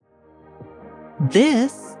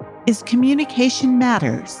This is Communication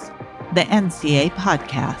Matters, the NCA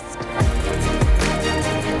podcast.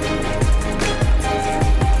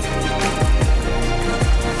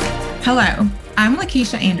 Hello, I'm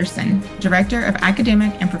Lakeisha Anderson, Director of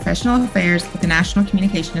Academic and Professional Affairs with the National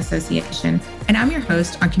Communication Association, and I'm your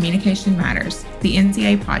host on Communication Matters, the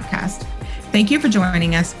NCA podcast. Thank you for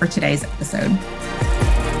joining us for today's episode.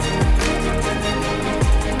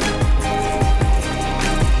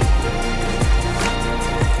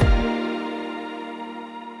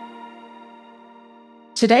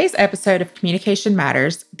 Today's episode of Communication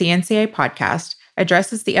Matters, the NCA podcast,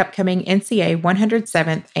 addresses the upcoming NCA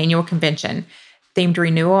 107th Annual Convention, themed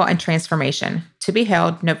Renewal and Transformation, to be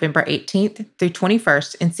held November 18th through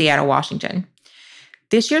 21st in Seattle, Washington.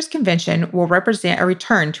 This year's convention will represent a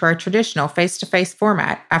return to our traditional face-to-face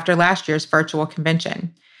format after last year's virtual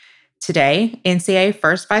convention. Today, NCA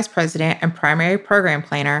First Vice President and Primary Program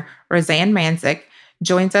Planner, Roseanne Manzik,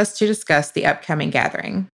 joins us to discuss the upcoming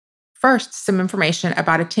gathering. First, some information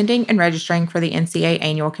about attending and registering for the NCA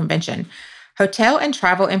Annual Convention. Hotel and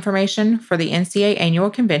travel information for the NCA Annual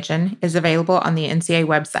Convention is available on the NCA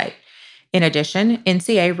website. In addition,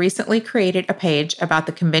 NCA recently created a page about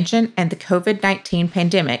the convention and the COVID-19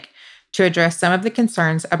 pandemic to address some of the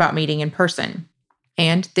concerns about meeting in person.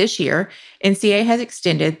 And this year, NCA has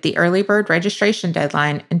extended the early bird registration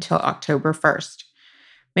deadline until October 1st.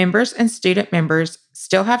 Members and student members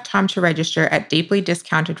still have time to register at deeply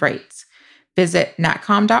discounted rates. Visit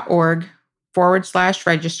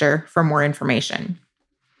natcom.org/register for more information.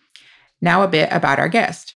 Now a bit about our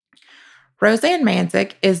guest. Roseanne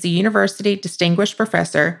Manzik is the University Distinguished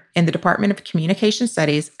Professor in the Department of Communication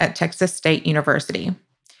Studies at Texas State University.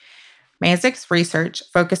 Manzik's research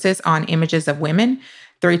focuses on images of women,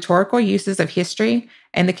 the rhetorical uses of history,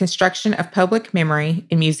 and the construction of public memory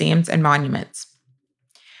in museums and monuments.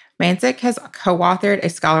 Manzik has co-authored a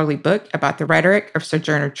scholarly book about the rhetoric of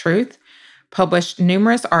Sojourner Truth, published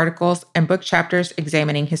numerous articles and book chapters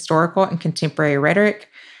examining historical and contemporary rhetoric,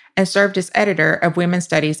 and served as editor of Women's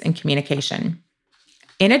Studies in Communication.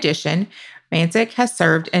 In addition, Manzik has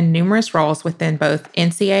served in numerous roles within both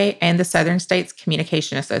NCA and the Southern States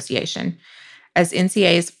Communication Association. As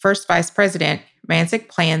NCA's first vice president, Manzik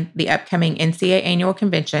planned the upcoming NCA Annual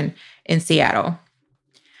Convention in Seattle.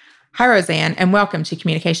 Hi, Roseanne, and welcome to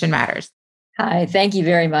Communication Matters. Hi, thank you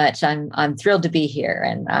very much. I'm thrilled to be here,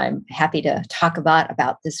 and I'm happy to talk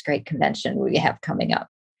about this great convention we have coming up.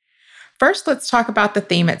 First, let's talk about the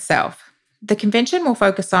theme itself. The convention will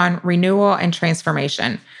focus on renewal and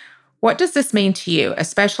transformation. What does this mean to you,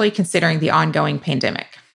 especially considering the ongoing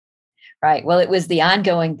pandemic? Right. Well, it was the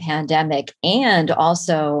ongoing pandemic and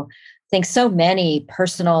also, I think, so many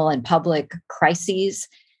personal and public crises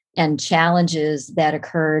and challenges that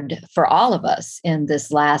occurred for all of us in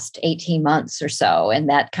this last 18 months or so. And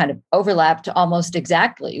that kind of overlapped almost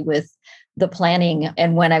exactly with the planning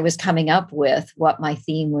and when I was coming up with what my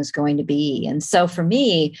theme was going to be. And so for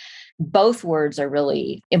me, both words are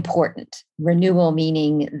really important. Renewal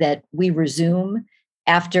meaning that we resume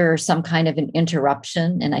after some kind of an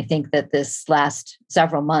interruption. And I think that this last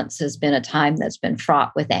several months has been a time that's been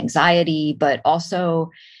fraught with anxiety, but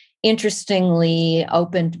also interestingly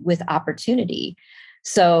opened with opportunity.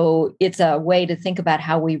 So it's a way to think about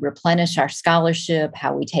how we replenish our scholarship,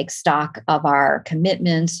 how we take stock of our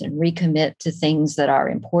commitments and recommit to things that are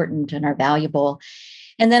important and are valuable.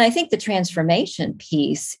 And then I think the transformation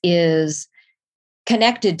piece is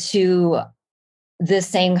connected to this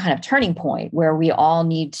same kind of turning point where we all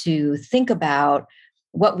need to think about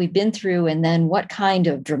what we've been through and then what kind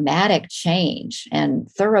of dramatic change and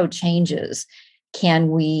thorough changes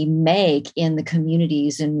can we make in the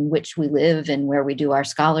communities in which we live and where we do our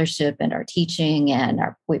scholarship and our teaching and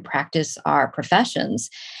we practice our professions.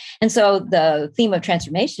 And so the theme of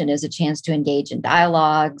transformation is a chance to engage in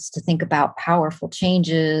dialogues, to think about powerful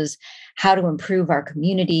changes, how to improve our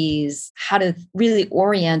communities, how to really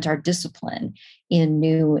orient our discipline in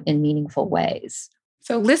new and meaningful ways.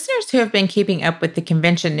 So listeners who have been keeping up with the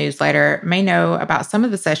convention newsletter may know about some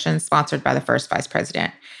of the sessions sponsored by the first vice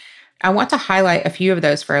president. I want to highlight a few of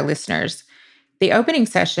those for our listeners. The opening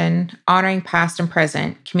session, Honoring Past and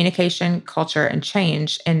Present, Communication, Culture, and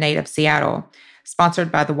Change in Native Seattle,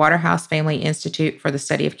 sponsored by the Waterhouse Family Institute for the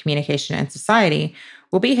Study of Communication and Society,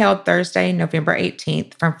 will be held Thursday, November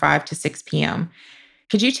 18th from 5 to 6 p.m.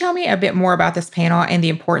 Could you tell me a bit more about this panel and the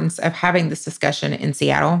importance of having this discussion in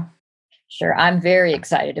Seattle? Sure. I'm very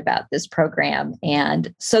excited about this program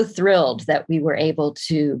and so thrilled that we were able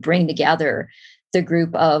to bring together the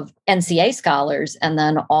group of NCA scholars and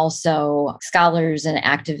then also scholars and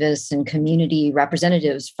activists and community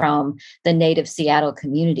representatives from the native Seattle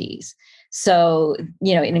communities. So,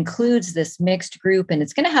 it includes this mixed group, and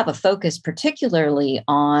it's going to have a focus particularly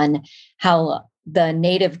on how the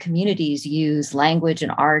Native communities use language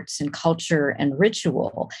and arts and culture and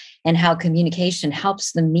ritual, and how communication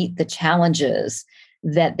helps them meet the challenges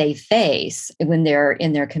that they face when they're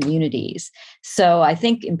in their communities. So I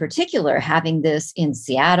think in particular, having this in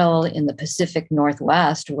Seattle, in the Pacific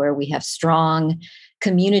Northwest, where we have strong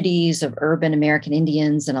communities of urban American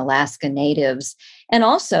Indians and Alaska Natives. And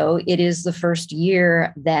also, it is the first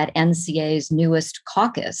year that NCA's newest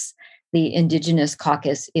caucus, the Indigenous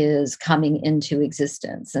Caucus, is coming into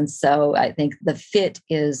existence. And so I think the fit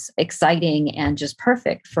is exciting and just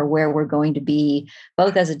perfect for where we're going to be,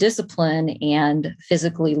 both as a discipline and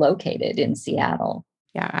physically located in Seattle.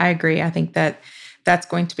 Yeah, I agree. I think that that's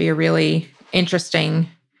going to be a really interesting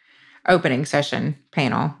opening session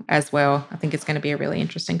panel as well. I think it's going to be a really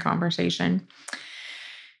interesting conversation.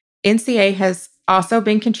 NCA has also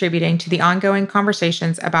been contributing to the ongoing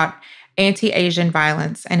conversations about anti-Asian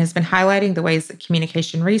violence and has been highlighting the ways that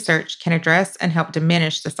communication research can address and help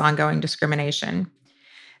diminish this ongoing discrimination.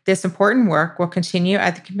 This important work will continue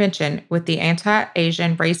at the convention with the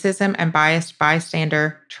Anti-Asian Racism and Biased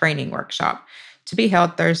Bystander Training Workshop to be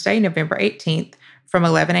held Thursday, November 18th from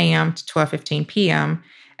 11 a.m. to 12:15 p.m.,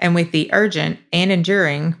 and with the urgent and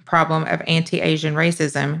enduring problem of anti-Asian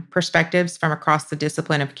racism, perspectives from across the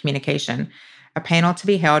discipline of communication, a panel to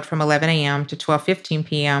be held from 11 a.m. to 12:15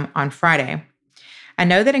 p.m. on Friday. I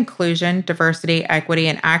know that inclusion, diversity, equity,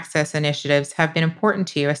 and access initiatives have been important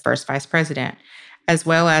to you as first vice president, as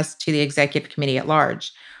well as to the executive committee at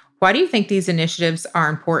large. Why do you think these initiatives are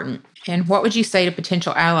important? And what would you say to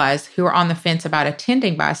potential allies who are on the fence about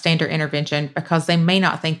attending bystander intervention because they may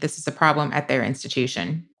not think this is a problem at their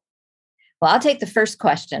institution? Well, I'll take the first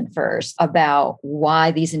question first about why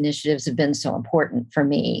these initiatives have been so important for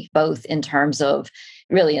me, both in terms of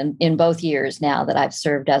really in both years now that I've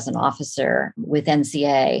served as an officer with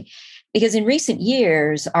NCA. Because in recent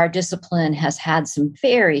years, our discipline has had some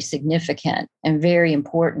very significant and very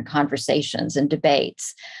important conversations and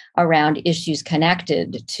debates around issues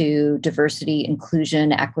connected to diversity,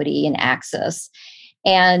 inclusion, equity, and access.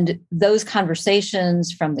 And those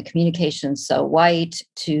conversations, from the Communication So White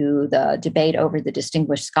to the debate over the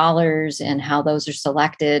distinguished scholars and how those are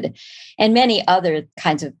selected, and many other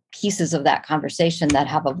kinds of pieces of that conversation that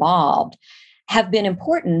have evolved, have been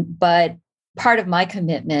important. But part of my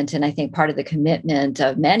commitment, and I think part of the commitment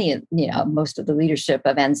of most of the leadership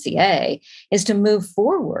of NCA, is to move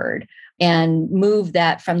forward and move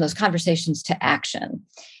that from those conversations to action.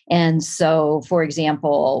 And so, for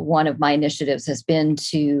example, one of my initiatives has been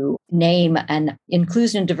to name an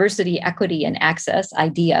Inclusion, Diversity, Equity, and Access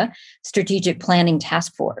IDEA Strategic Planning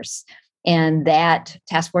Task Force. And that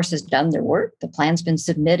task force has done their work. The plan's been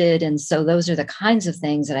submitted. And so those are the kinds of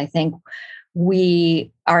things that I think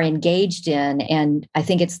we are engaged in. And I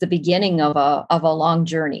think it's the beginning of a long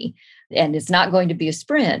journey. And it's not going to be a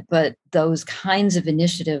sprint, but those kinds of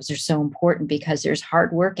initiatives are so important because there's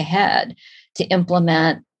hard work ahead to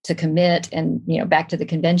implement, to commit, and back to the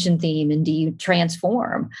convention theme, and do you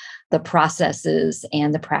transform the processes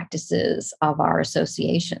and the practices of our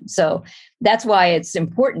association? So that's why it's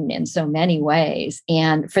important in so many ways.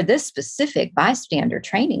 And for this specific bystander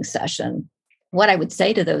training session, what I would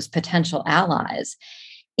say to those potential allies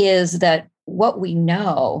is that what we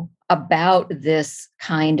know about this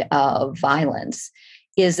kind of violence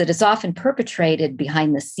is that it's often perpetrated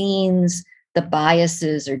behind the scenes. The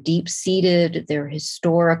biases are deep-seated, they're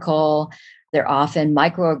historical, they're often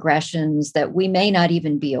microaggressions that we may not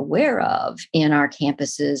even be aware of in our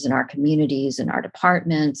campuses, in our communities, in our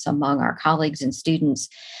departments, among our colleagues and students.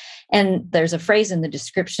 And there's a phrase in the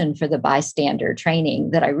description for the bystander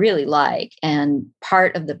training that I really like. And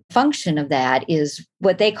part of the function of that is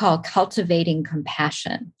what they call cultivating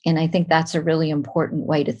compassion. And I think that's a really important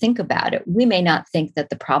way to think about it. We may not think that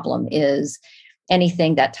the problem is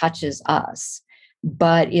anything that touches us,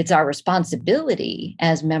 but it's our responsibility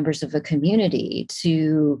as members of a community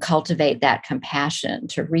to cultivate that compassion,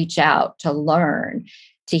 to reach out, to learn,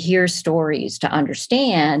 to hear stories, to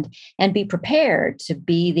understand, and be prepared to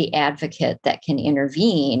be the advocate that can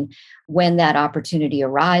intervene when that opportunity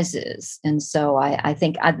arises. And so I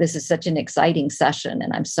think this is such an exciting session,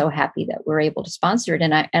 and I'm so happy that we're able to sponsor it.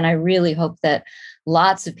 And I really hope that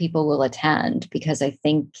lots of people will attend, because I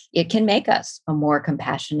think it can make us a more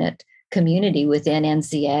compassionate community within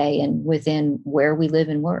NCA and within where we live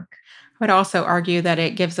and work. I would also argue that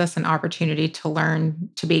it gives us an opportunity to learn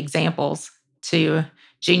to be examples to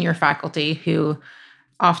junior faculty who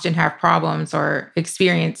often have problems or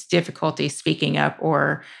experience difficulty speaking up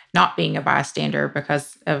or not being a bystander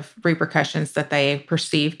because of repercussions that they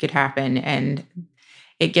perceive could happen. And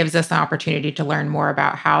it gives us an opportunity to learn more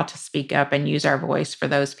about how to speak up and use our voice for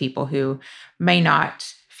those people who may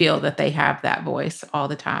not feel that they have that voice all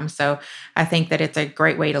the time. So I think that it's a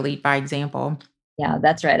great way to lead by example. Yeah,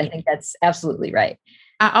 that's right. I think that's absolutely right.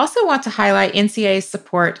 I also want to highlight NCA's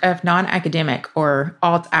support of non-academic or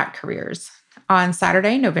alt-ac careers. On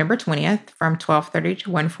Saturday, November 20th from 12:30 to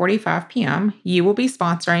 1:45 p.m., you will be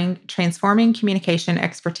sponsoring Transforming Communication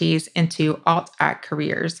Expertise into Alt-ac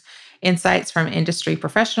Careers, Insights from Industry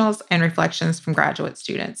Professionals and Reflections from Graduate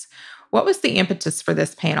Students. What was the impetus for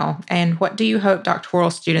this panel, and what do you hope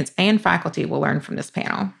doctoral students and faculty will learn from this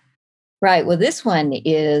panel? Right. Well, this one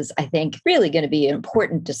is, I think, really going to be an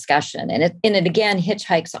important discussion. And it again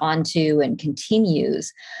hitchhikes onto and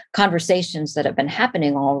continues conversations that have been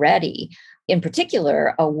happening already. In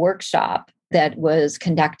particular, a workshop that was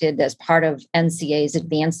conducted as part of NCA's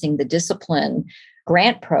Advancing the Discipline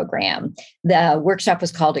grant program. The workshop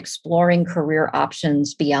was called Exploring Career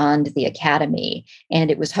Options Beyond the Academy,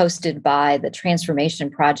 and it was hosted by the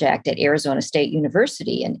Transformation Project at Arizona State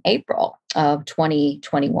University in April of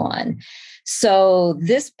 2021. So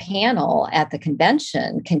this panel at the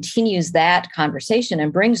convention continues that conversation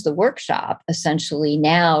and brings the workshop essentially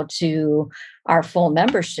now to our full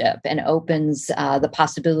membership and opens the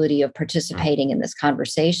possibility of participating in this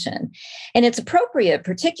conversation. And it's appropriate,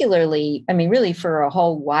 particularly, really for a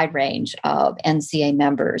whole wide range of NCA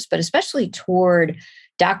members, but especially toward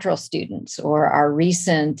doctoral students or our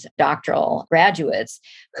recent doctoral graduates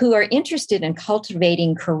who are interested in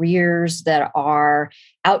cultivating careers that are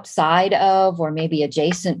outside of or maybe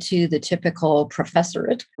adjacent to the typical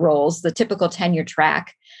professorate roles, the typical tenure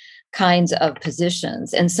track kinds of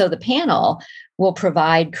positions. And so the panel will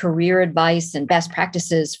provide career advice and best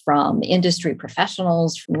practices from industry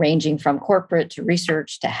professionals, ranging from corporate to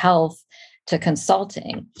research to health to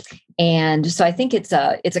consulting. And so I think it's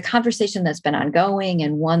a conversation that's been ongoing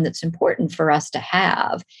and one that's important for us to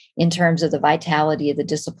have in terms of the vitality of the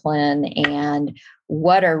discipline and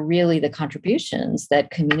what are really the contributions that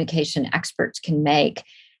communication experts can make,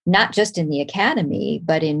 not just in the academy,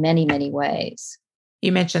 but in many, many ways.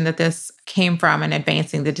 You mentioned that this came from an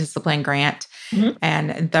Advancing the Discipline grant. Mm-hmm.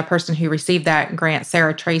 And the person who received that grant,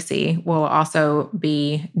 Sarah Tracy, will also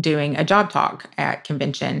be doing a job talk at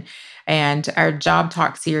convention. And our job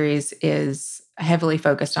talk series is heavily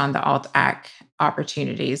focused on the alt-ac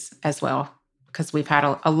opportunities as well, because we've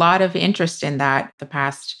had a lot of interest in that the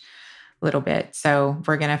past little bit. So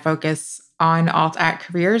we're going to focus on alt-ac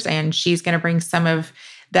careers, and she's going to bring some of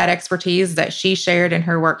that expertise that she shared in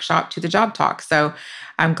her workshop to the job talk. So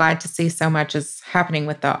I'm glad to see so much is happening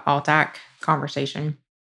with the alt-ac conversation.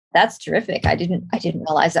 That's terrific. I didn't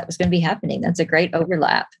realize that was going to be happening. That's a great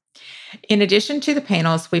overlap. In addition to the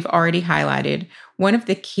panels we've already highlighted, one of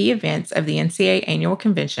the key events of the NCA annual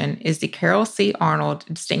convention is the Carol C. Arnold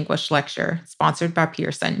Distinguished Lecture, sponsored by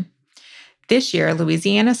Pearson. This year,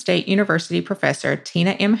 Louisiana State University professor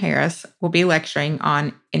Tina M. Harris will be lecturing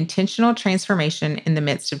on intentional transformation in the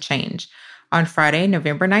midst of change on Friday,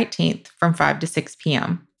 November 19th from 5 to 6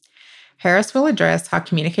 p.m. Harris will address how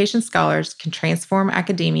communication scholars can transform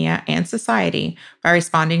academia and society by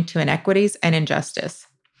responding to inequities and injustice.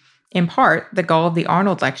 In part, the goal of the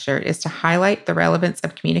Arnold Lecture is to highlight the relevance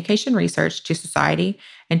of communication research to society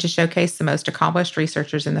and to showcase the most accomplished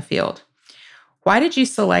researchers in the field. Why did you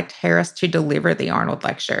select Harris to deliver the Arnold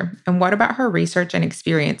Lecture? And what about her research and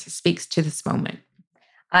experience speaks to this moment?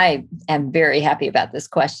 I am very happy about this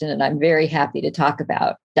question, and I'm very happy to talk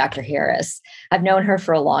about Dr. Harris. I've known her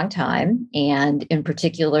for a long time, and in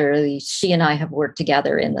particular, she and I have worked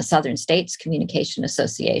together in the Southern States Communication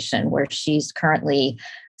Association, where she's currently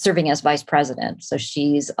serving as vice president. So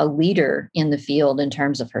she's a leader in the field in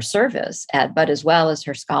terms of her service, but as well as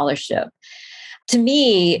her scholarship. To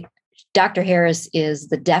me, Dr. Harris is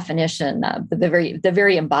the definition of the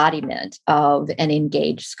very embodiment of an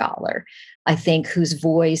engaged scholar, I think, whose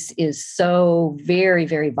voice is so very,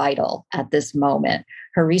 very vital at this moment.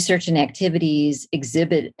 Her research and activities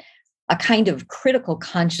exhibit a kind of critical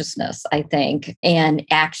consciousness, I think, and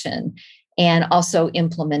action, and also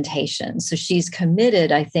implementation. So she's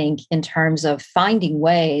committed, I think, in terms of finding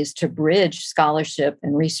ways to bridge scholarship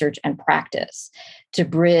and research and practice, to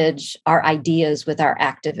bridge our ideas with our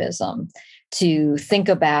activism, to think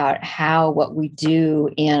about how what we do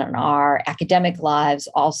in our academic lives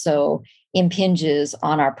also impinges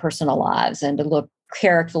on our personal lives, and to look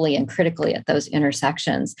carefully and critically at those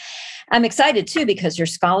intersections. I'm excited too, because your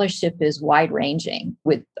scholarship is wide ranging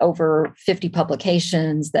with over 50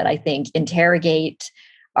 publications that I think interrogate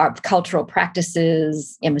our cultural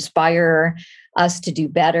practices, inspire us to do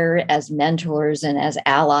better as mentors and as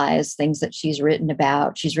allies, things that she's written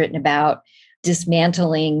about. She's written about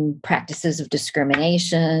dismantling practices of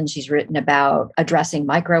discrimination. She's written about addressing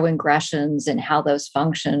microaggressions and how those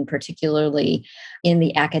function, particularly in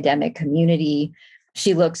the academic community.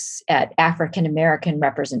 She looks at African American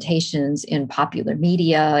representations in popular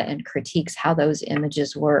media and critiques how those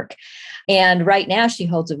images work. And right now, she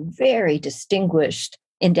holds a very distinguished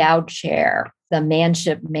endowed chair, the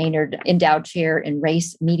Manship Maynard Endowed Chair in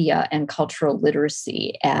Race, Media, and Cultural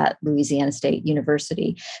Literacy at Louisiana State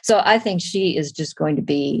University. So I think she is just going to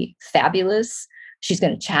be fabulous. She's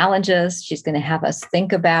going to challenge us. She's going to have us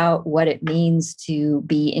think about what it means to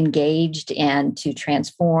be engaged and to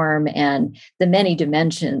transform, and the many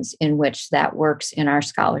dimensions in which that works in our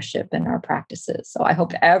scholarship and our practices. So I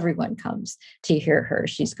hope everyone comes to hear her.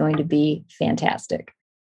 She's going to be fantastic.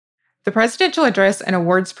 The presidential address and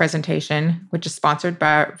awards presentation, which is sponsored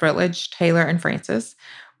by Routledge, Taylor, and Francis,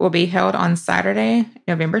 will be held on Saturday,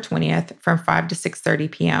 November 20th from 5 to 6:30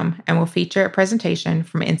 p.m. and will feature a presentation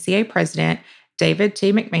from NCA President David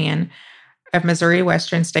T. McMahon of Missouri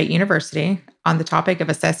Western State University on the topic of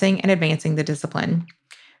assessing and advancing the discipline.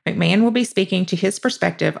 McMahon will be speaking to his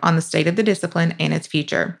perspective on the state of the discipline and its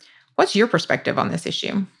future. What's your perspective on this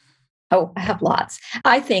issue? Oh, I have lots.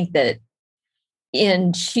 I think that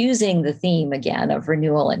in choosing the theme again of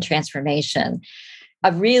renewal and transformation, I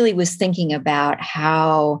really was thinking about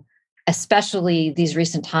how, especially these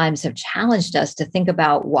recent times, have challenged us to think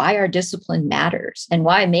about why our discipline matters and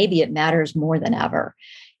why maybe it matters more than ever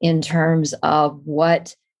in terms of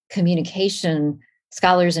what communication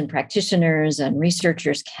scholars and practitioners and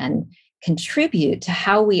researchers can contribute to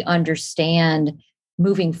how we understand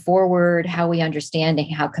moving forward, how we understand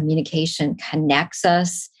how communication connects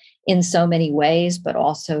us in so many ways, but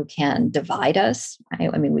also can divide us.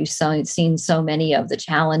 I mean, we've seen so many of the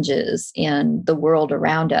challenges in the world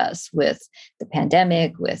around us with the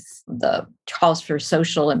pandemic, with the calls for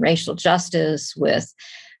social and racial justice, with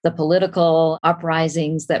the political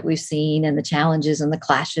uprisings that we've seen and the challenges and the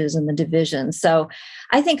clashes and the divisions. So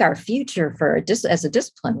I think our future as a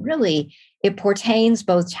discipline, really, it portends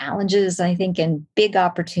both challenges, I think, and big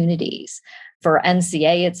opportunities. For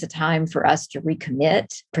NCA, it's a time for us to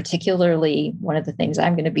recommit. Particularly, one of the things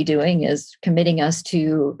I'm going to be doing is committing us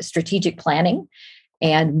to strategic planning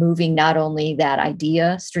and moving not only that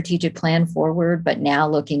idea strategic plan forward, but now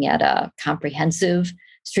looking at a comprehensive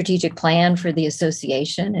strategic plan for the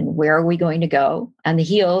association and where are we going to go on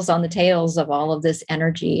the tails of all of this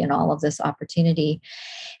energy and all of this opportunity.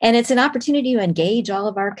 And it's an opportunity to engage all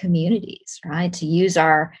of our communities, right? To use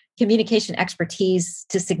our communication expertise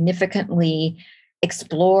to significantly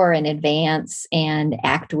explore and advance and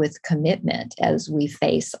act with commitment as we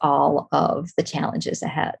face all of the challenges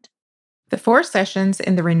ahead. The 4 sessions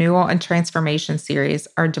in the Renewal and Transformation series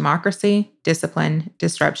are democracy, discipline,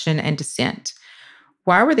 disruption, and dissent.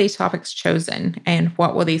 Why were these topics chosen, and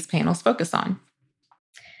what will these panels focus on?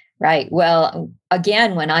 Right. Well,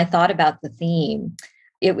 again, when I thought about the theme,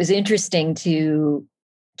 it was interesting to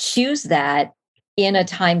choose that in a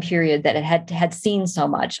time period that it had seen so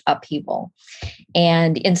much upheaval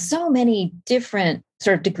and in so many different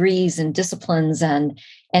sort of degrees and disciplines and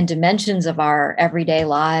dimensions of our everyday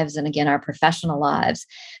lives and, again, our professional lives.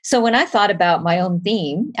 So when I thought about my own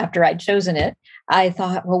theme after I'd chosen it, I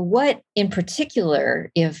thought, well, what in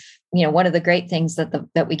particular, if, one of the great things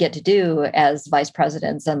that we get to do as vice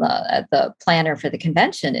presidents and the planner for the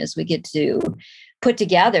convention is we get to put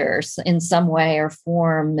together in some way or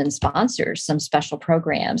form and sponsor some special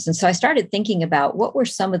programs. And so I started thinking about what were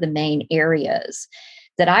some of the main areas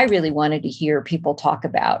that I really wanted to hear people talk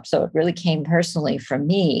about. So it really came personally from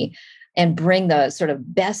me and bring the sort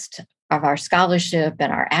of best of our scholarship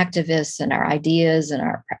and our activists and our ideas and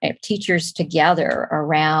our teachers together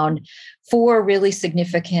around 4 really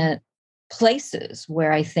significant places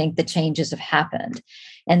where I think the changes have happened.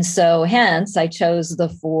 And so hence I chose the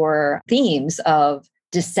 4 themes of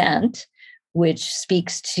dissent, which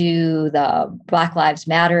speaks to the Black Lives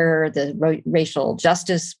Matter, the racial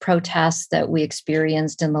justice protests that we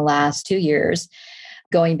experienced in the last 2 years.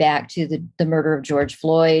 Going back to the murder of George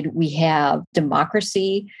Floyd, we have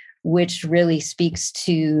democracy, which really speaks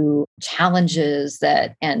to challenges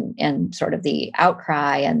that and sort of the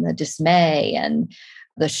outcry and the dismay and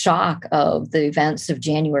the shock of the events of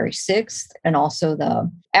January 6th, and also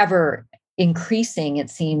the ever increasing, it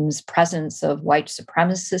seems, presence of white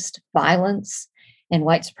supremacist violence and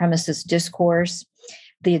white supremacist discourse.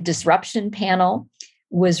 The disruption panel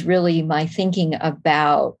was really my thinking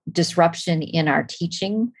about disruption in our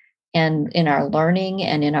teaching and in our learning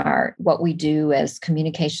and in our what we do as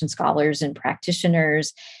communication scholars and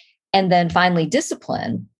practitioners. And then finally,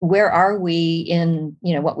 discipline. Where are we in,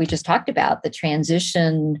 what we just talked about, the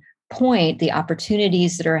transition point, the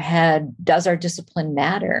opportunities that are ahead? Does our discipline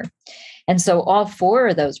matter? And so all four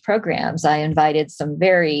of those programs, I invited some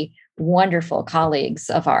very wonderful colleagues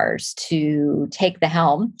of ours to take the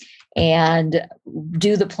helm and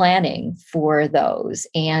do the planning for those.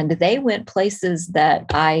 And they went places that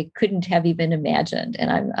I couldn't have even imagined.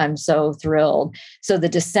 And I'm so thrilled. So the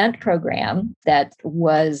Descent program that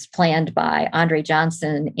was planned by Andre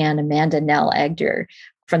Johnson and Amanda Nell Egder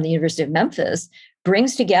from the University of Memphis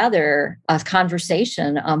brings together a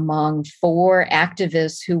conversation among four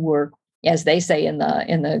activists who were, as they say in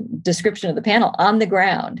the description of the panel, on the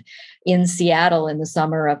ground in Seattle in the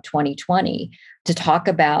summer of 2020 to talk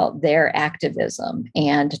about their activism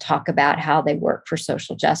and to talk about how they work for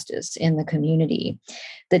social justice in the community.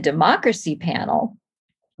 The democracy panel,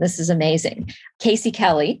 this is amazing. Casey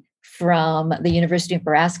Kelly from the University of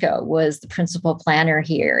Nebraska was the principal planner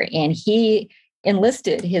here, and he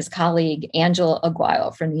enlisted his colleague Angela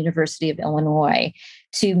Aguayo from the University of Illinois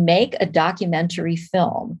to make a documentary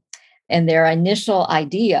film. And their initial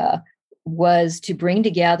idea was to bring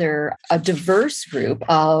together a diverse group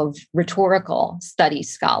of rhetorical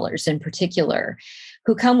studies scholars in particular,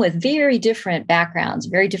 who come with very different backgrounds,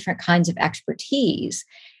 very different kinds of expertise.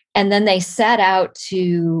 And then they set out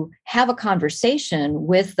to have a conversation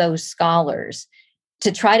with those scholars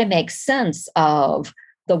to try to make sense of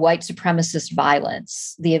the white supremacist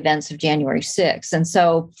violence, the events of January 6th. And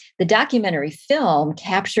so the documentary film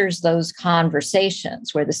captures those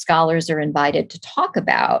conversations where the scholars are invited to talk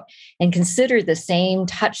about and consider the same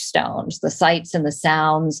touchstones, the sights and the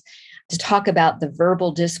sounds, to talk about the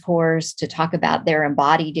verbal discourse, to talk about their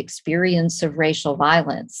embodied experience of racial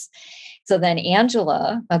violence. So then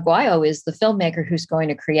Angela Aguayo is the filmmaker who's going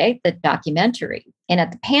to create the documentary. And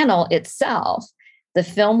at the panel itself, the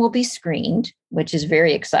film will be screened, which is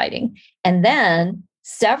very exciting. And then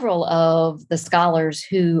several of the scholars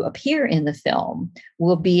who appear in the film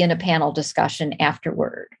will be in a panel discussion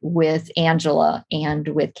afterward with Angela and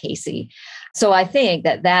with Casey. So I think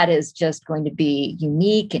that is just going to be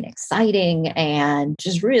unique and exciting and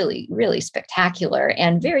just really, really spectacular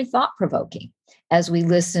and very thought-provoking as we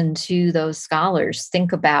listen to those scholars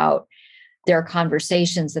think about their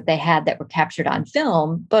conversations that they had that were captured on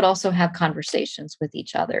film, but also have conversations with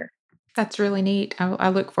each other. That's really neat. I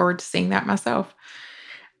look forward to seeing that myself.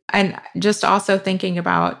 And just also thinking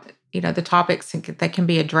about, the topics that can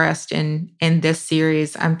be addressed in this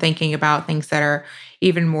series, I'm thinking about things that are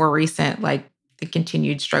even more recent, like the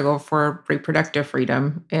continued struggle for reproductive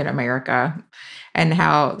freedom in America and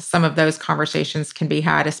how some of those conversations can be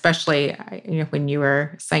had, especially, when you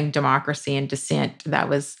were saying democracy and dissent, that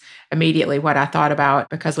was immediately what I thought about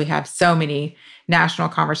because we have so many national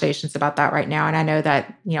conversations about that right now. And I know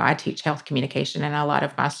that, I teach health communication and a lot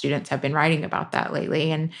of my students have been writing about that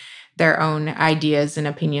lately and their own ideas and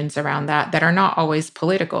opinions around that are not always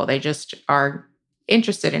political. They just are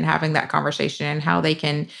interested in having that conversation and how they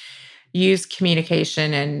can use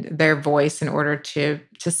communication and their voice in order to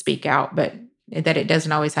speak out, but that it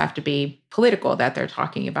doesn't always have to be political that they're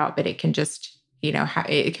talking about, but it can just,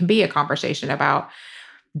 it can be a conversation about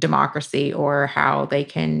democracy or how they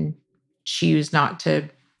can choose not to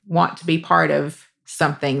want to be part of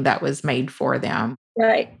something that was made for them.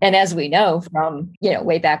 Right. And as we know from,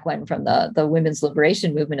 way back when, from the women's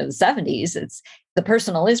liberation movement of the 70s, it's the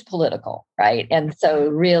personal is political, right? And so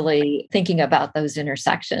really thinking about those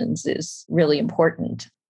intersections is really important,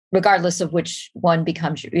 regardless of which one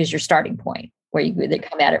is your starting point, where you either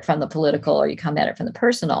come at it from the political or you come at it from the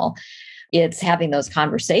personal. It's having those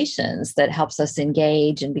conversations that helps us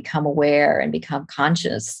engage and become aware and become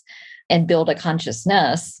conscious and build a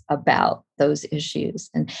consciousness about those issues.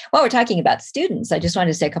 And while we're talking about students, I just wanted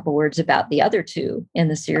to say a couple words about the other two in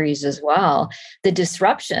the series as well. The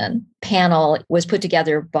disruption panel was put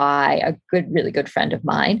together by a really good friend of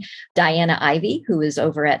mine, Diana Ivey, who is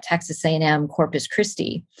over at Texas A&M Corpus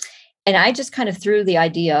Christi. And I just kind of threw the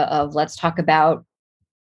idea of let's talk about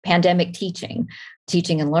pandemic teaching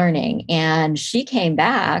and learning. And she came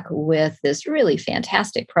back with this really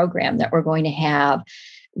fantastic program that we're going to have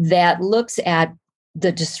that looks at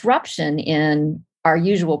the disruption in our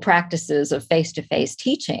usual practices of face-to-face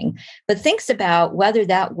teaching, but thinks about whether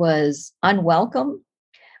that was unwelcome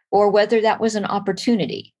or whether that was an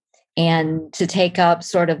opportunity. And to take up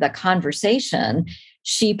sort of the conversation,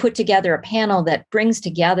 she put together a panel that brings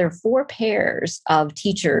together 4 pairs of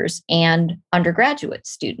teachers and undergraduate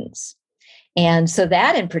students. And so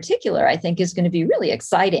that in particular, I think is going to be really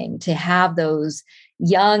exciting to have those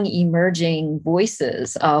young emerging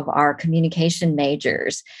voices of our communication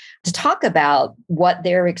majors to talk about what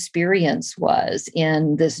their experience was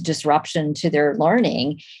in this disruption to their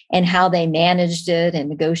learning and how they managed it and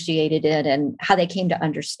negotiated it and how they came to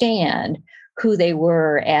understand who they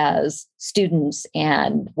were as students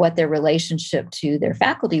and what their relationship to their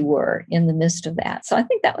faculty were in the midst of that. So I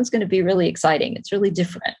think that one's going to be really exciting. It's really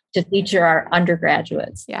different to feature our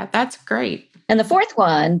undergraduates. Yeah, that's great. And the fourth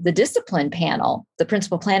one, the discipline panel, the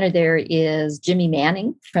principal planner there is Jimmy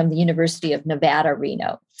Manning from the University of Nevada,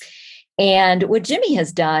 Reno. And what Jimmy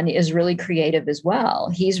has done is really creative as well.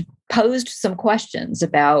 He's posed some questions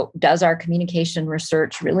about, does our communication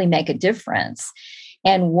research really make a difference?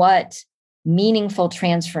 And what meaningful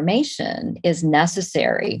transformation is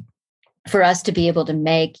necessary for us to be able to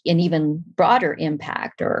make an even broader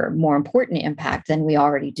impact or more important impact than we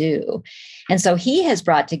already do. And so he has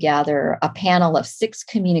brought together a panel of 6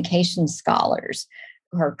 communication scholars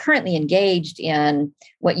who are currently engaged in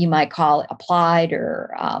what you might call applied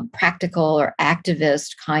or practical or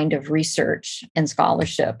activist kind of research and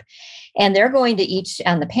scholarship. And they're going to each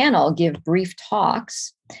on the panel give brief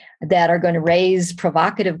talks that are going to raise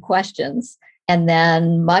provocative questions. And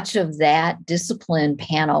then much of that discipline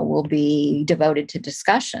panel will be devoted to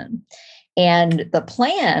discussion. And the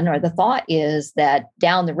plan or the thought is that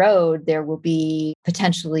down the road, there will be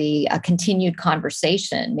potentially a continued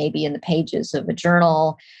conversation, maybe in the pages of a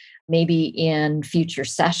journal, maybe in future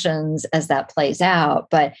sessions as that plays out,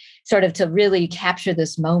 but sort of to really capture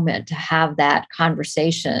this moment to have that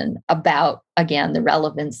conversation about, again, the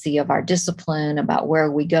relevancy of our discipline, about where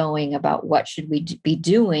are we going, about what should we be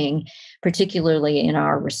doing, particularly in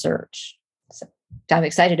our research. So I'm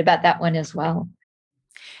excited about that one as well.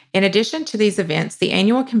 In addition to these events, the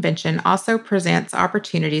annual convention also presents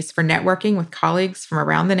opportunities for networking with colleagues from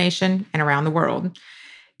around the nation and around the world.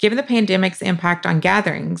 Given the pandemic's impact on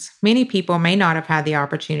gatherings, many people may not have had the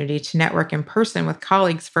opportunity to network in person with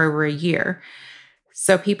colleagues for over a year,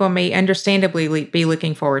 so people may understandably be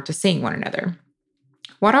looking forward to seeing one another.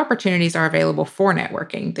 What opportunities are available for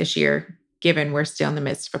networking this year, given we're still in the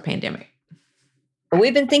midst of a pandemic?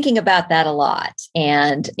 We've been thinking about that a lot,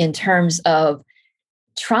 and in terms of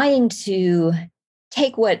trying to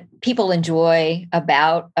take what people enjoy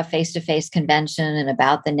about a face-to-face convention and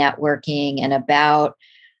about the networking and about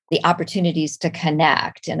the opportunities to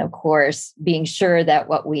connect. And of course, being sure that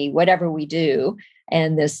whatever we do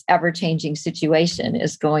in this ever-changing situation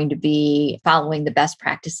is going to be following the best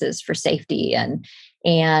practices for safety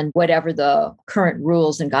and whatever the current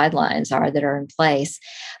rules and guidelines are that are in place.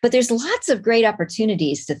 But there's lots of great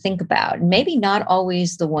opportunities to think about, and maybe not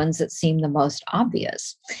always the ones that seem the most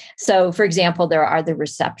obvious. So, for example, there are the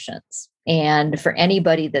receptions. And for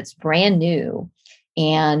anybody that's brand new,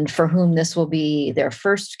 and for whom this will be their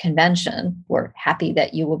first convention, we're happy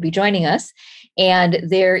that you will be joining us. And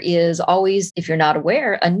there is always, if you're not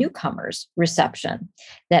aware, a newcomers reception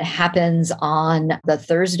that happens on the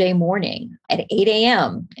Thursday morning at 8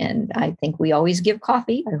 a.m. And I think we always give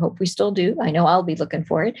coffee. I hope we still do. I know I'll be looking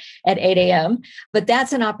for it at 8 a.m. But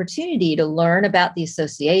that's an opportunity to learn about the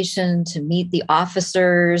association, to meet the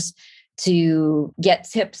officers, to get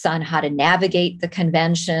tips on how to navigate the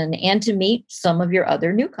convention, and to meet some of your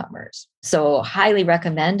other newcomers. So highly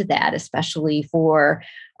recommend that, especially for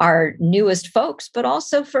our newest folks, but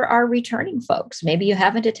also for our returning folks. Maybe you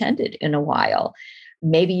haven't attended in a while.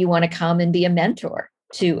 Maybe you want to come and be a mentor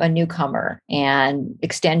to a newcomer and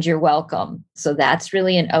extend your welcome. So that's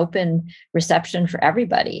really an open reception for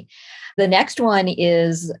everybody. The next one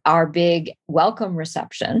is our big welcome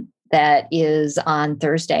reception that is on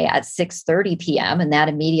Thursday at 6:30 p.m. And that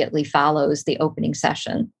immediately follows the opening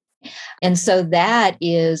session. And so that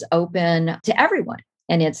is open to everyone.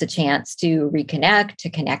 And it's a chance to reconnect, to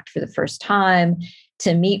connect for the first time,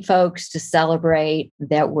 to meet folks, to celebrate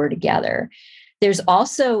that we're together. There's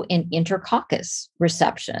also an inter-caucus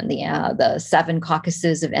reception. The 7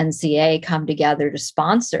 caucuses of NCA come together to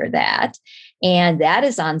sponsor that. And that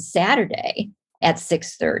is on Saturday at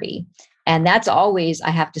 6:30. And that's always,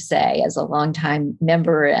 I have to say, as a longtime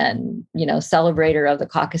member and, celebrator of the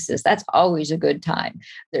caucuses, that's always a good time.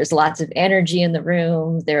 There's lots of energy in the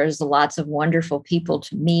room. There's lots of wonderful people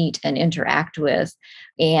to meet and interact with.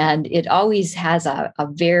 And it always has a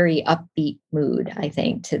very upbeat mood, I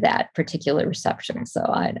think, to that particular reception. So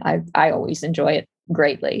I always enjoy it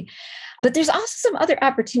greatly. But there's also some other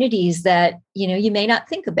opportunities that, you may not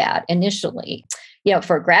think about initially.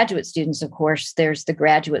 For graduate students, of course, there's the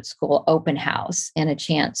graduate school open house and a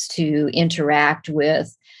chance to interact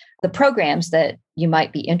with the programs that you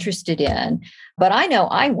might be interested in. But I know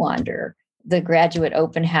I wander the graduate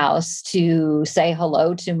open house to say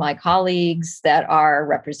hello to my colleagues that are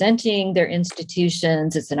representing their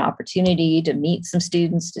institutions. It's an opportunity to meet some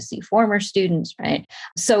students, to see former students, right?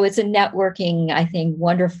 So it's a networking, I think,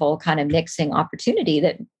 wonderful kind of mixing opportunity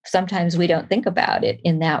that sometimes we don't think about it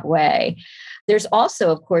in that way. There's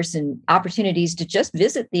also, of course, opportunities to just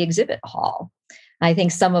visit the exhibit hall. I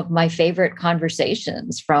think some of my favorite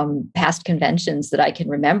conversations from past conventions that I can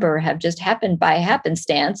remember have just happened by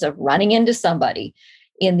happenstance of running into somebody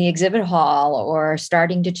in the exhibit hall or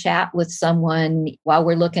starting to chat with someone while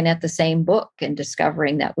we're looking at the same book and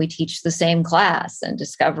discovering that we teach the same class and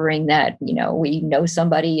discovering that, we know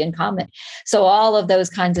somebody in common. So all of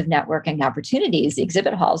those kinds of networking opportunities, the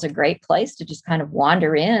exhibit hall is a great place to just kind of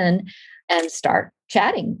wander in and start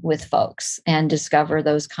chatting with folks and discover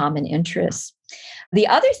those common interests. The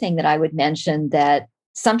other thing that I would mention that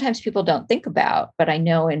sometimes people don't think about, but I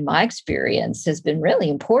know in my experience has been really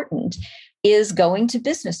important, is going to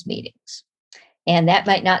business meetings. And that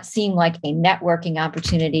might not seem like a networking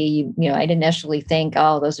opportunity. I'd initially think,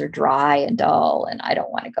 oh, those are dry and dull, and I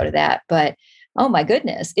don't want to go to that. But oh my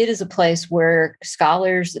goodness, it is a place where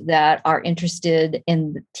scholars that are interested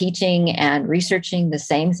in teaching and researching the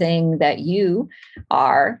same thing that you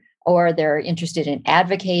are, or they're interested in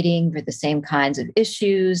advocating for the same kinds of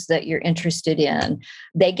issues that you're interested in,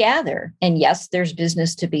 they gather. And yes, there's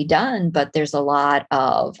business to be done, but there's a lot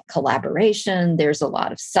of collaboration. There's a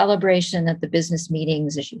lot of celebration at the business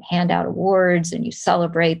meetings as you hand out awards and you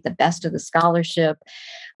celebrate the best of the scholarship.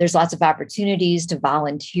 There's lots of opportunities to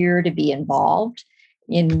volunteer, to be involved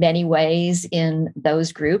in many ways in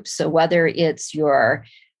those groups. So whether it's your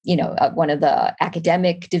one of the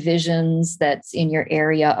academic divisions that's in your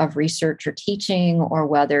area of research or teaching, or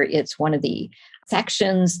whether it's one of the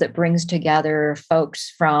sections that brings together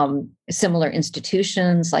folks from similar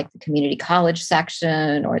institutions like the community college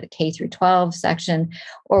section or the K through 12 section,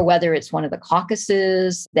 or whether it's one of the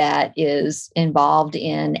caucuses that is involved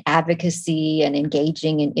in advocacy and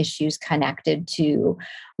engaging in issues connected to,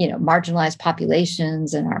 marginalized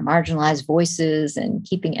populations and our marginalized voices and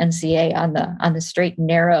keeping NCA on the straight and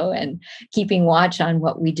narrow and keeping watch on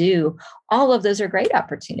what we do. All of those are great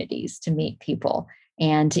opportunities to meet people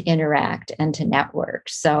and to interact and to network.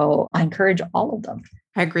 So I encourage all of them.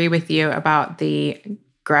 I agree with you about the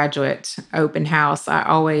graduate open house. I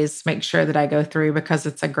always make sure that I go through because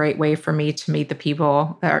it's a great way for me to meet the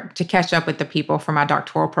people, or to catch up with the people for my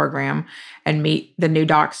doctoral program and meet the new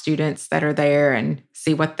doc students that are there and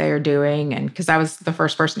see what they're doing. And because I was the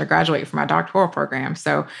first person to graduate from my doctoral program.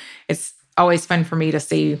 So it's always fun for me to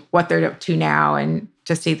see what they're up to now and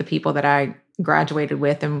to see the people that I graduated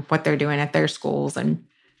with and what they're doing at their schools. And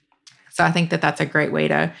so I think that that's a great way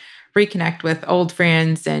to reconnect with old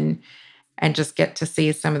friends and just get to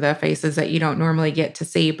see some of the faces that you don't normally get to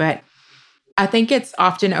see. But I think it's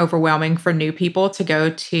often overwhelming for new people to go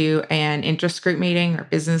to an interest group meeting or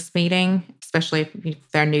business meeting, especially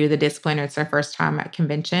if they're new to the discipline or it's their first time at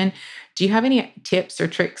convention. Do you have any tips or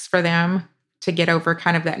tricks for them to get over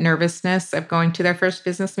kind of that nervousness of going to their first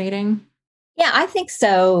business meeting? Yeah, I think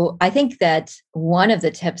so. I think that one of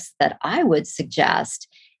the tips that I would suggest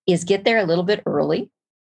is get there a little bit early,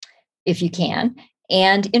 if you can,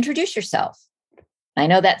 and introduce yourself. I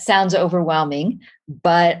know that sounds overwhelming,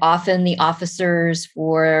 but often the officers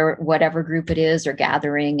for whatever group it is are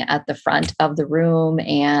gathering at the front of the room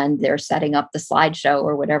and they're setting up the slideshow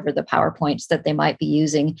or whatever the PowerPoints that they might be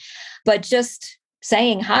using. But just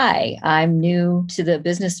saying, hi, I'm new to the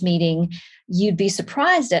business meeting, you'd be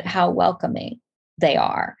surprised at how welcoming they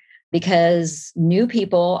are, because new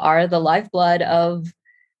people are the lifeblood of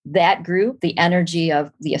that group, the energy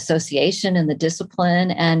of the association and the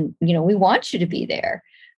discipline. And, we want you to be there.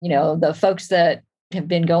 The folks that have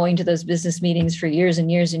been going to those business meetings for years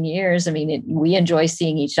and years and years, we enjoy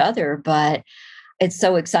seeing each other, but it's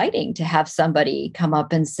so exciting to have somebody come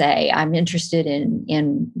up and say, I'm interested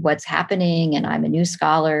in what's happening and I'm a new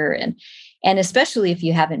scholar. And especially if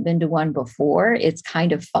you haven't been to one before, it's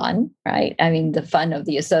kind of fun, right? The fun of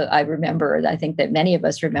I think that many of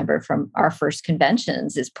us remember from our first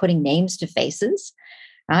conventions is putting names to faces,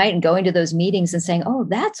 right? And going to those meetings and saying, oh,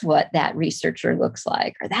 that's what that researcher looks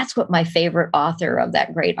like, or that's what my favorite author of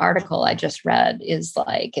that great article I just read is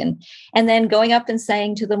like. And then going up and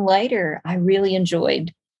saying to them later, I really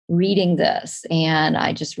enjoyed reading this. And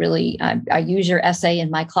I just really, I use your essay in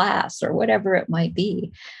my class or whatever it might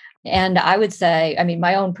be. And I would say,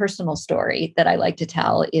 my own personal story that I like to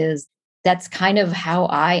tell is that's kind of how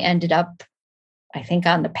I ended up, I think,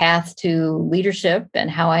 on the path to leadership,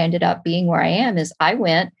 and how I ended up being where I am is I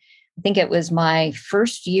think it was my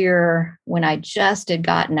first year when I just had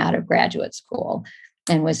gotten out of graduate school.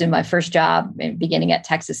 and was in my first job beginning at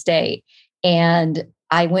Texas State. And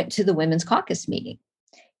I went to the Women's Caucus meeting.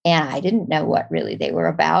 And I didn't know what really they were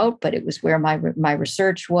about, but it was where my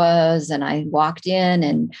research was. And I walked in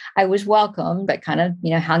and I was welcome, but kind of,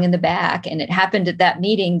 hung in the back. And it happened at that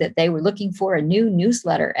meeting that they were looking for a new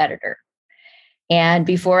newsletter editor. And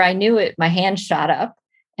before I knew it, my hand shot up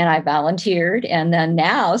and I volunteered. And then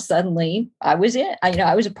now suddenly I was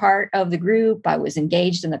I was a part of the group. I was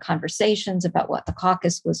engaged in the conversations about what the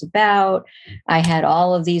caucus was about. I had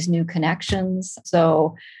all of these new connections.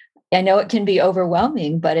 So I know it can be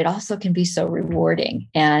overwhelming, but it also can be so rewarding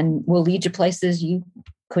and will lead to places you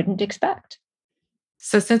couldn't expect.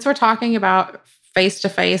 So since we're talking about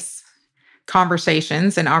face-to-face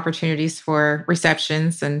conversations and opportunities for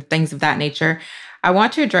receptions and things of that nature, I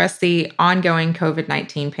want to address the ongoing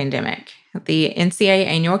COVID-19 pandemic. The NCA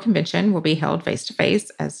annual convention will be held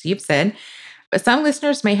face-to-face, as you've said, but some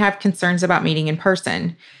listeners may have concerns about meeting in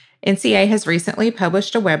person. NCA has recently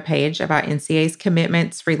published a webpage about NCA's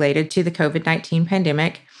commitments related to the COVID-19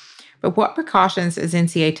 pandemic. But what precautions is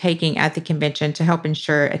NCA taking at the convention to help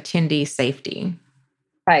ensure attendee safety?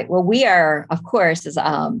 Right. Well, we are, of course,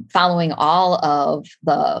 following all of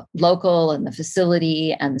the local and the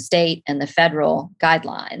facility and the state and the federal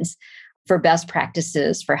guidelines for best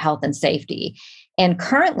practices for health and safety. And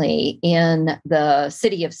currently in the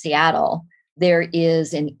city of Seattle, there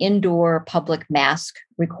is an indoor public mask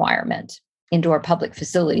requirement, indoor public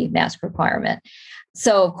facility mask requirement.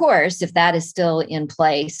 So, of course, if that is still in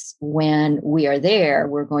place when we are there,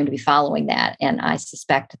 we're going to be following that. And I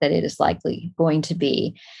suspect that it is likely going to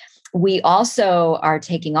be. We also are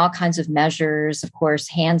taking all kinds of measures, of course,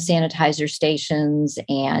 hand sanitizer stations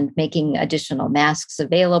and making additional masks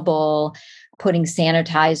available, putting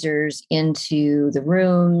sanitizers into the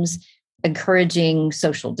rooms, encouraging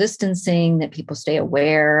social distancing, that people stay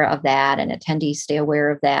aware of that and attendees stay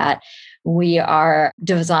aware of that. We are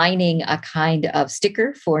designing a kind of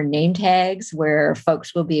sticker for name tags where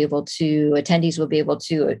attendees will be able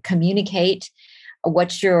to communicate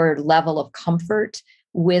what's your level of comfort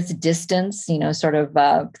with distance, sort of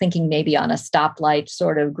thinking maybe on a stoplight,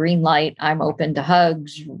 sort of green light, I'm open to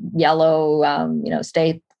hugs, yellow,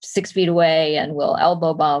 stay 6 feet away and we'll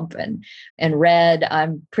elbow bump, and red,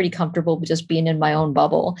 I'm pretty comfortable just being in my own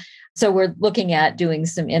bubble. So we're looking at doing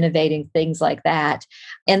some innovating things like that.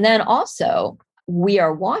 And then also we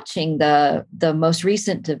are watching the most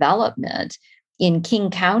recent development in King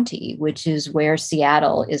County, which is where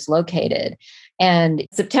Seattle is located. And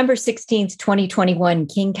September 16th, 2021,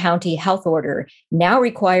 King County Health Order now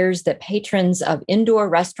requires that patrons of indoor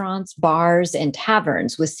restaurants, bars, and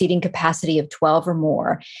taverns with seating capacity of 12 or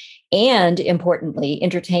more, and importantly,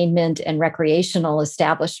 entertainment and recreational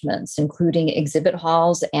establishments, including exhibit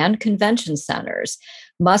halls and convention centers,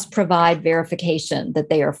 must provide verification that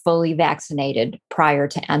they are fully vaccinated prior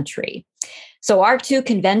to entry. So our two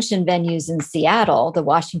convention venues in Seattle, the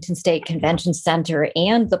Washington State Convention Center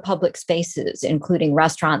and the public spaces, including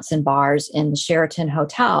restaurants and bars in the Sheraton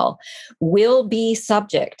Hotel, will be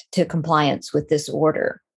subject to compliance with this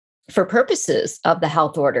order. For purposes of the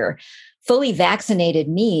health order, fully vaccinated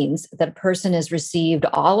means that a person has received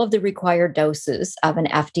all of the required doses of an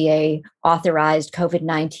FDA-authorized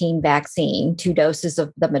COVID-19 vaccine, 2 doses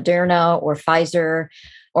of the Moderna or Pfizer,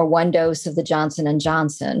 or 1 dose of the Johnson &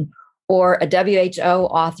 Johnson, or a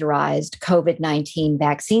WHO-authorized COVID-19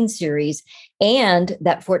 vaccine series, and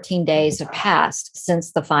that 14 days have passed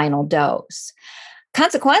since the final dose.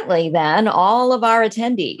 Consequently, then, all of our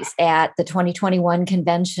attendees at the 2021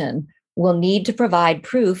 convention will need to provide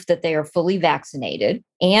proof that they are fully vaccinated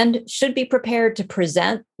and should be prepared to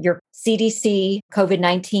present your CDC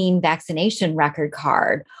COVID-19 vaccination record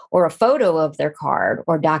card or a photo of their card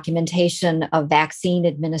or documentation of vaccine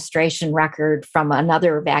administration record from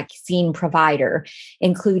another vaccine provider,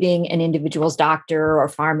 including an individual's doctor or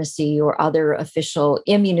pharmacy or other official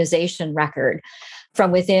immunization record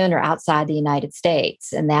from within or outside the United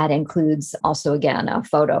States. And that includes also, again, a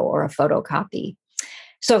photo or a photocopy.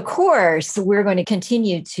 So, of course, we're going to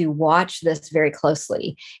continue to watch this very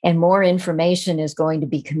closely, and more information is going to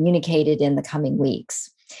be communicated in the coming weeks.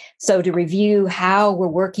 So, to review how we're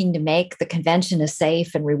working to make the convention a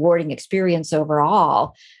safe and rewarding experience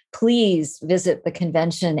overall, please visit the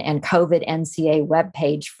Convention and COVID NCA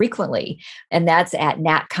webpage frequently, and that's at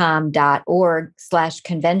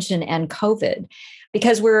natcom.org/convention and COVID,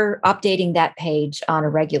 because we're updating that page on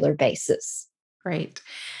a regular basis. Great.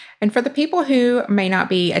 And for the people who may not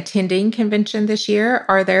be attending convention this year,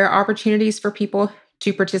 are there opportunities for people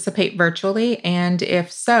to participate virtually? And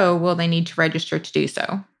if so, will they need to register to do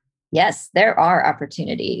so? Yes, there are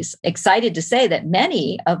opportunities. Excited to say that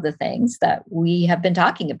many of the things that we have been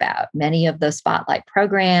talking about, many of the spotlight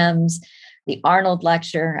programs, the Arnold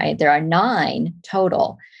Lecture, right? There are 9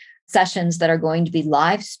 total sessions that are going to be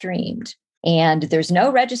live streamed, and there's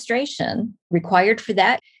no registration required for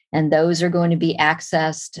that. And those are going to be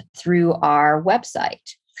accessed through our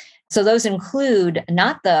website. So those include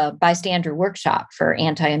not the bystander workshop for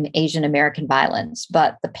anti-Asian American violence,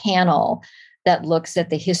 but the panel that looks at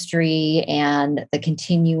the history and the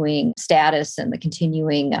continuing status and the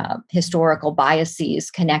continuing historical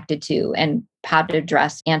biases connected to and how to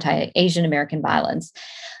address anti-Asian American violence.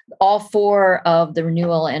 All 4 of the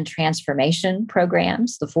renewal and transformation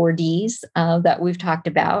programs, the 4 Ds that we've talked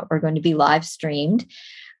about, are going to be live streamed.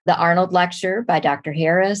 The Arnold Lecture by Dr.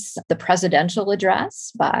 Harris, the presidential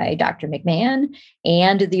address by Dr. McMahon,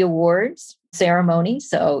 and the awards ceremony.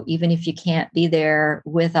 So even if you can't be there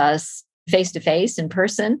with us face-to-face in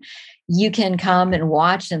person, you can come and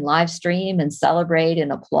watch and live stream and celebrate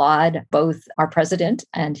and applaud both our president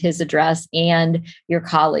and his address and your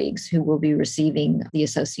colleagues who will be receiving the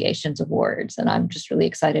association's awards. And I'm just really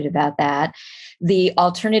excited about that. The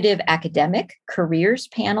Alternative Academic Careers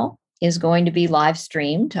panel is going to be live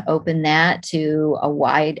streamed to open that to a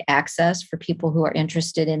wide access for people who are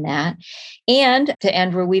interested in that. And to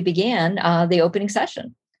end where we began, the opening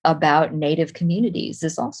session about Native communities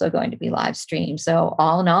is also going to be live streamed. So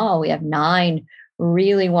all in all, we have 9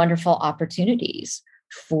 really wonderful opportunities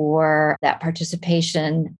for that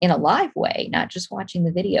participation in a live way, not just watching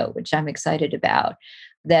the video, which I'm excited about,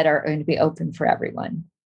 that are going to be open for everyone.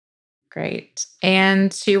 Great.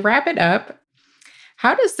 And to wrap it up,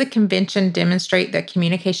 how does the convention demonstrate that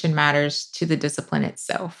communication matters to the discipline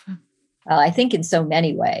itself? Well, I think in so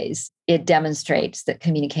many ways, it demonstrates that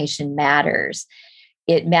communication matters.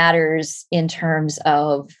 It matters in terms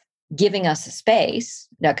of giving us a space.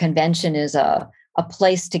 Now, convention is a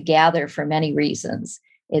place to gather for many reasons.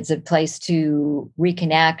 It's a place to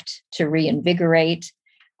reconnect, to reinvigorate,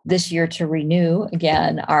 this year to renew,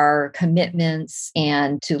 again, our commitments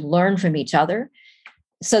and to learn from each other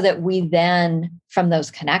so that we then, from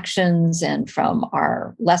those connections and from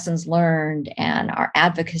our lessons learned and our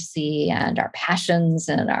advocacy and our passions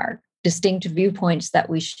and our distinct viewpoints that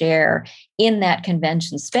we share in that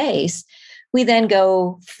convention space, we then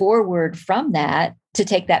go forward from that to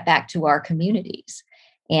take that back to our communities.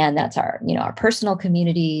 And that's our personal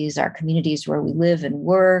communities, our communities where we live and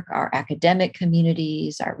work, our academic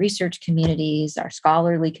communities, our research communities, our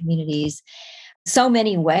scholarly communities. So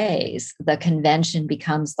many ways, the convention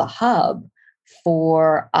becomes the hub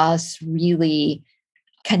for us really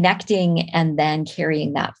connecting and then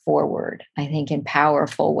carrying that forward, I think, in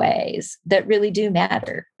powerful ways that really do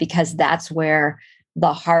matter, because that's where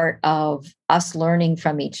the heart of us learning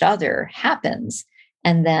from each other happens,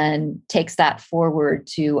 and then takes that forward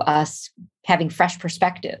to us having fresh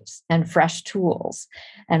perspectives and fresh tools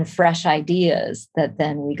and fresh ideas that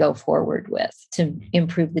then we go forward with to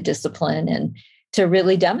improve the discipline and to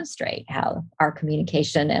really demonstrate how our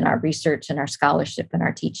communication and our research and our scholarship and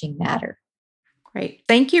our teaching matter. Great.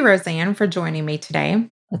 Thank you, Roseanne, for joining me today.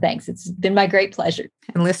 Well, thanks. It's been my great pleasure.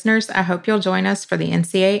 And listeners, I hope you'll join us for the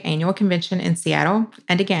NCA Annual Convention in Seattle.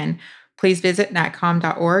 And again, please visit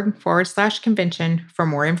natcom.org/convention for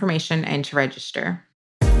more information and to register.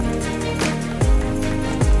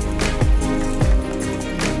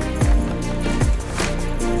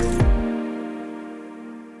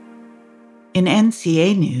 In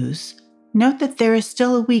NCA news, note that there is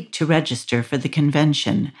still a week to register for the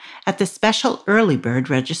convention at the special early bird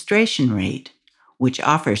registration rate, which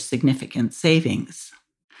offers significant savings.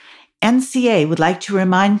 NCA would like to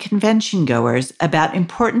remind convention goers about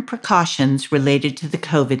important precautions related to the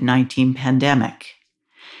COVID-19 pandemic.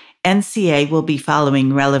 NCA will be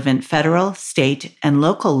following relevant federal, state, and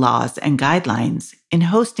local laws and guidelines in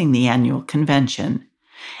hosting the annual convention,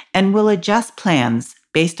 and will adjust plans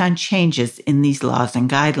based on changes in these laws and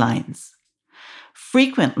guidelines.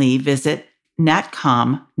 Frequently visit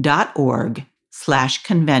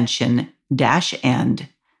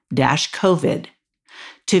natcom.org/convention-end-COVID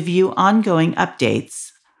to view ongoing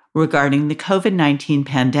updates regarding the COVID-19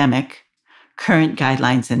 pandemic, current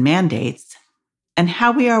guidelines and mandates, and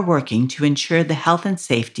how we are working to ensure the health and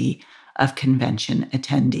safety of convention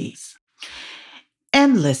attendees.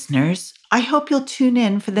 And listeners, I hope you'll tune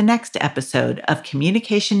in for the next episode of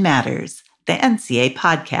Communication Matters, the NCA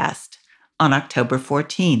podcast, on October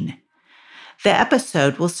 14. The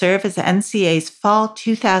episode will serve as NCA's Fall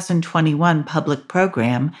 2021 public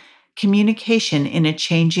program, Communication in a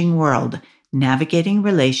Changing World, Navigating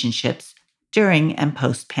Relationships During and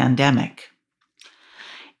Post-Pandemic.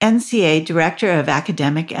 NCA Director of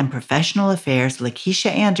Academic and Professional Affairs Lakeisha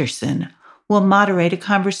Anderson will moderate a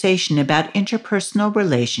conversation about interpersonal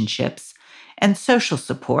relationships and social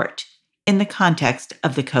support in the context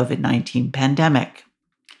of the COVID-19 pandemic.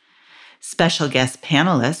 Special guest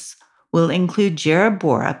panelists will include Jara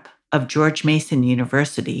Borup of George Mason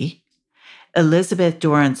University, Elizabeth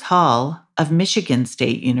Dorrance Hall of Michigan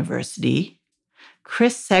State University,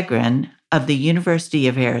 Chris Segrin of the University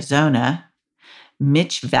of Arizona,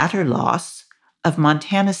 Mitch Vaterlos of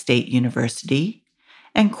Montana State University,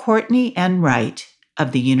 and Courtney N. Wright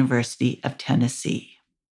of the University of Tennessee.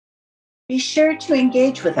 Be sure to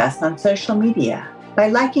engage with us on social media by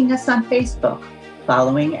liking us on Facebook,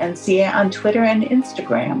 following NCA on Twitter and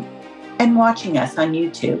Instagram, and watching us on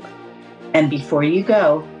YouTube. And before you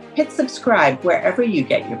go, hit subscribe wherever you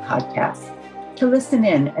get your podcasts to listen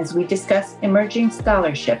in as we discuss emerging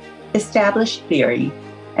scholarship, established theory,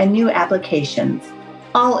 and new applications,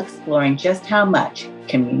 all exploring just how much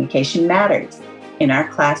communication matters in our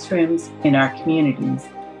classrooms, in our communities,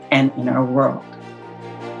 and in our world.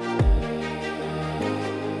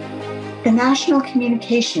 The National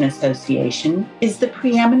Communication Association is the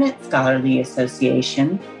preeminent scholarly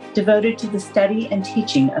association devoted to the study and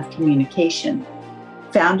teaching of communication.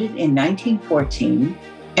 Founded in 1914,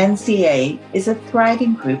 NCA is a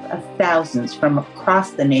thriving group of thousands from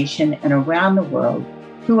across the nation and around the world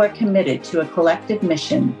who are committed to a collective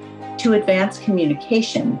mission to advance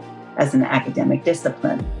communication as an academic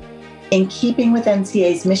discipline. In keeping with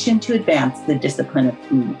NCA's mission to advance the discipline of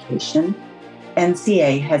communication,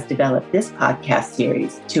 NCA has developed this podcast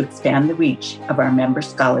series to expand the reach of our member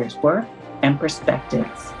scholars' work and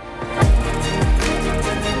perspectives.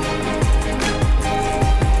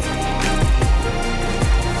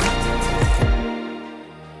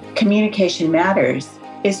 Communication Matters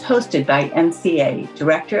is hosted by NCA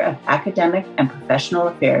Director of Academic and Professional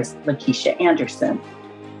Affairs Lakeisha Anderson.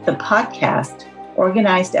 The podcast,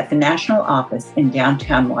 organized at the National Office in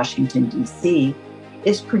downtown Washington, D.C.,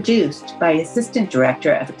 is produced by Assistant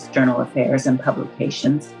Director of External Affairs and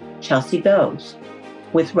Publications, Chelsea Bowes,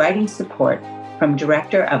 with writing support from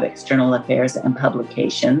Director of External Affairs and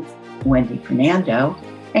Publications, Wendy Fernando,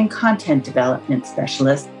 and Content Development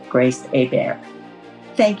Specialist, Grace Hebert.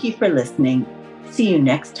 Thank you for listening. See you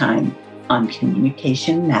next time on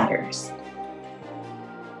Communication Matters.